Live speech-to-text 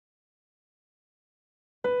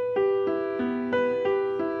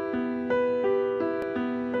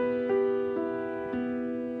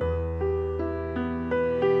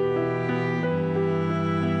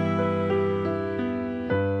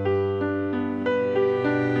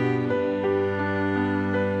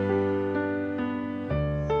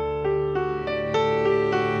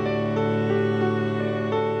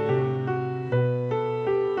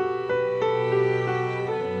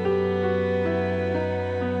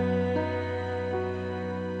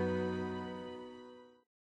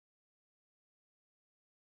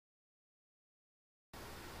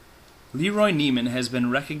LeRoy Neiman has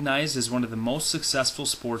been recognized as one of the most successful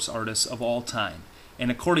sports artists of all time,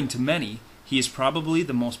 and according to many, he is probably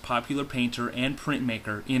the most popular painter and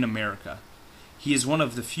printmaker in America. He is one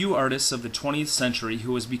of the few artists of the 20th century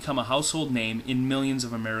who has become a household name in millions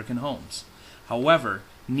of American homes. However,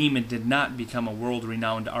 Neiman did not become a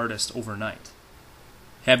world-renowned artist overnight.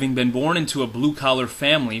 Having been born into a blue-collar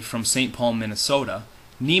family from St. Paul, Minnesota,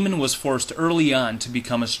 Neiman was forced early on to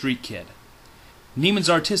become a street kid. Neiman's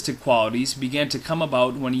artistic qualities began to come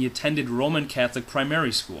about when he attended Roman Catholic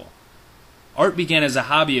primary school. Art began as a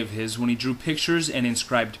hobby of his when he drew pictures and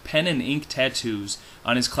inscribed pen and ink tattoos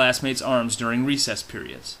on his classmates' arms during recess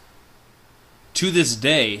periods. To this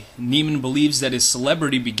day, Neiman believes that his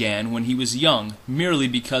celebrity began when he was young merely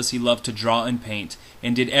because he loved to draw and paint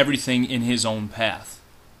and did everything in his own path.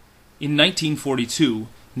 In 1942,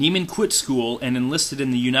 Neiman quit school and enlisted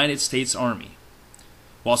in the United States Army.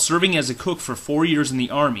 While serving as a cook for 4 years in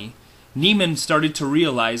the Army, Neiman started to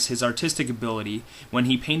realize his artistic ability when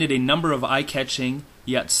he painted a number of eye-catching,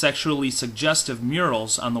 yet sexually suggestive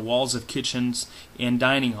murals on the walls of kitchens and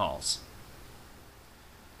dining halls.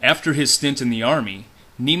 After his stint in the Army,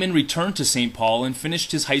 Neiman returned to St. Paul and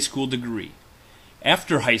finished his high school degree.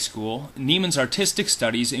 After high school, Neiman's artistic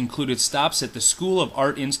studies included stops at the School of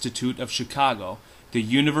Art Institute of Chicago, the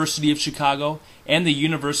University of Chicago, and the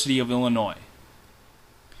University of Illinois.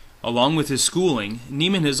 Along with his schooling,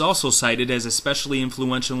 Neiman has also cited as especially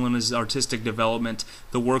influential in his artistic development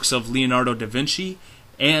the works of Leonardo da Vinci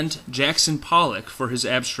and Jackson Pollock for his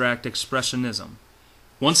abstract expressionism.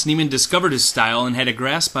 Once Neiman discovered his style and had a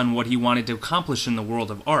grasp on what he wanted to accomplish in the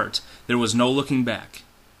world of art, there was no looking back.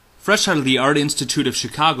 Fresh out of the Art Institute of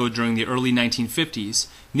Chicago during the early 1950s,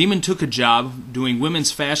 Neiman took a job doing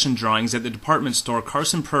women's fashion drawings at the department store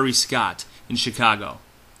Carson Prairie Scott in Chicago.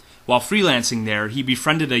 While freelancing there, he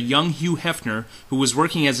befriended a young Hugh Hefner who was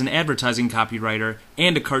working as an advertising copywriter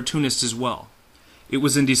and a cartoonist as well. It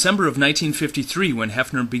was in December of 1953 when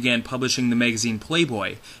Hefner began publishing the magazine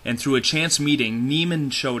Playboy, and through a chance meeting,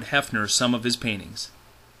 Neiman showed Hefner some of his paintings.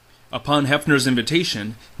 Upon Hefner's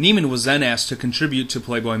invitation, Neiman was then asked to contribute to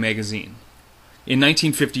Playboy magazine. In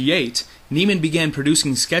 1958, Neiman began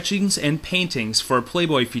producing sketchings and paintings for a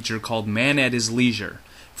Playboy feature called Man at His Leisure,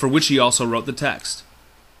 for which he also wrote the text.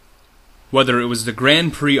 Whether it was the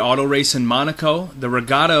Grand Prix auto race in Monaco, the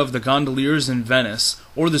Regatta of the Gondoliers in Venice,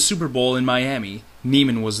 or the Super Bowl in Miami,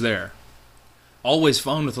 Neiman was there. Always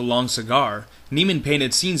found with a long cigar, Neiman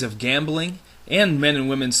painted scenes of gambling and men and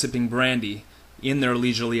women sipping brandy in their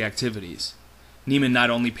leisurely activities. Neiman not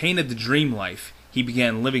only painted the dream life, he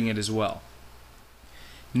began living it as well.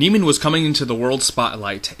 Neiman was coming into the world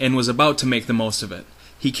spotlight and was about to make the most of it.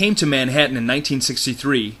 He came to Manhattan in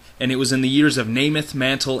 1963, and it was in the years of Namath,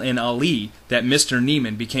 Mantle, and Ali that Mr.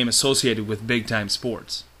 Neiman became associated with big-time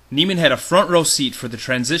sports. Neiman had a front-row seat for the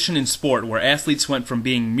transition in sport where athletes went from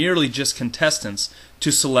being merely just contestants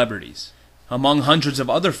to celebrities. Among hundreds of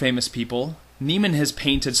other famous people, Neiman has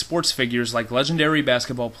painted sports figures like legendary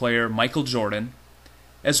basketball player Michael Jordan,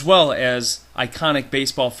 as well as iconic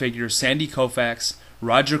baseball figures Sandy Koufax,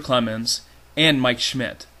 Roger Clemens, and Mike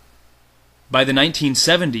Schmidt. By the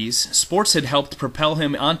 1970s, sports had helped propel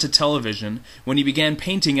him onto television when he began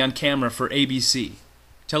painting on camera for ABC.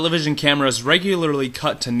 Television cameras regularly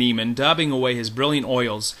cut to Neiman daubing away his brilliant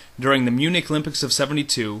oils during the Munich Olympics of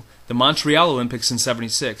 '72, the Montreal Olympics in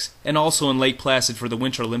 '76, and also in Lake Placid for the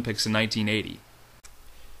Winter Olympics in 1980.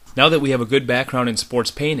 Now that we have a good background in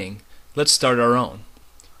sports painting, let's start our own.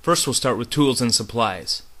 First, we'll start with tools and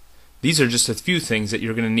supplies. These are just a few things that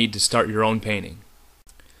you're going to need to start your own painting.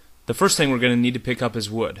 The first thing we're going to need to pick up is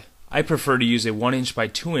wood. I prefer to use a 1" by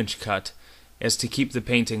 2" cut as to keep the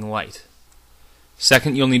painting light.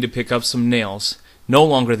 Second, you'll need to pick up some nails, no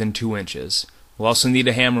longer than 2 inches. We'll also need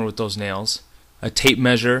a hammer with those nails, a tape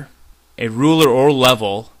measure, a ruler or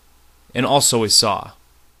level, and also a saw.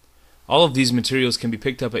 All of these materials can be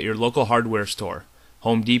picked up at your local hardware store.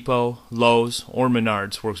 Home Depot, Lowe's, or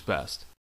Menards works best.